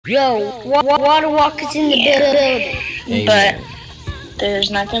Yo, water walkers in the building. Amen. But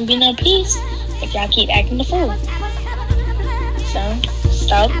there's not gonna be no peace if y'all keep acting the fool. So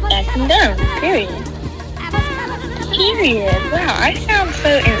stop acting dumb. Period. Wow, I sound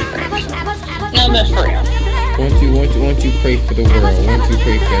so inspirational. No, but for real. Won't you pray for the world? Won't you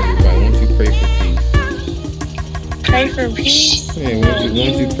pray for everybody? Won't you pray for peace? Pray for peace. Yeah, won't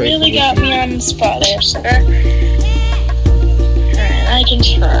you pray really for got peace? me on the spot there, sir. Alright, I can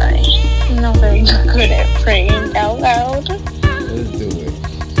try. I'm not very good at praying out loud. Let's do it.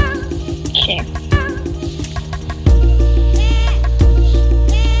 Okay.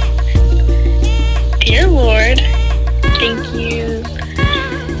 Dear Lord,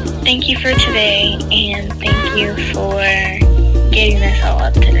 thank you for today, and thank you for getting us all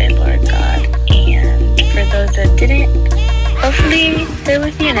up today, Lord God. And for those that didn't, hopefully they're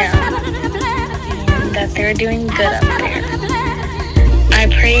with you now, and that they're doing good up there. I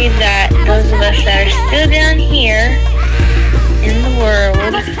pray that those of us that are still down here in the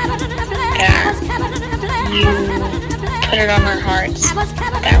world, that you put it on our hearts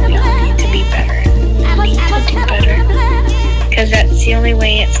that we all need to be better, and we need to do better, because that's the only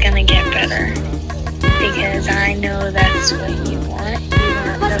way it's going to get better, because I know that's what you want.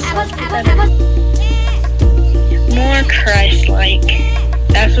 You want us all to be better. More Christ-like.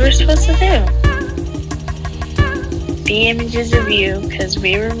 That's what we're supposed to do. Be images of you, because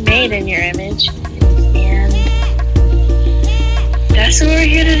we were made in your image, and that's what we're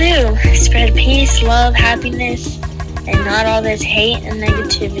here to do. Spread peace, love, happiness, and not all this hate and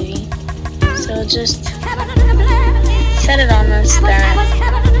negativity. So just set it on us that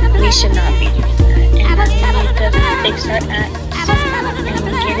we should not be doing that, and we need to fix our acts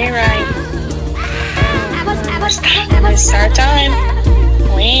and get it right. When it's our time,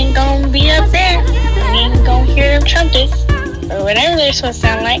 we ain't gonna be up there. We ain't gonna hear them trumpets or whatever they're supposed to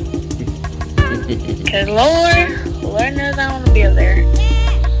sound like. Because Lord knows I want to be up there.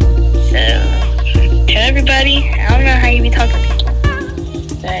 So tell everybody, I don't know how you be talking to people,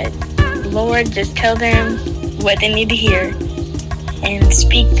 but Lord, just tell them what they need to hear and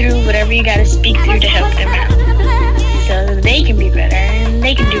speak through whatever you gotta speak through to help them out, so that they can be better and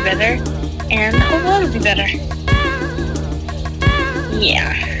they can do better and the whole world will be better.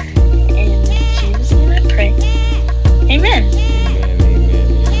 Yeah. In Jesus' name I pray. Amen. Amen.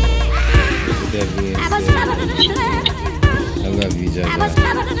 With that being said, I love you,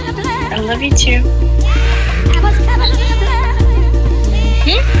 JAH. I love you too.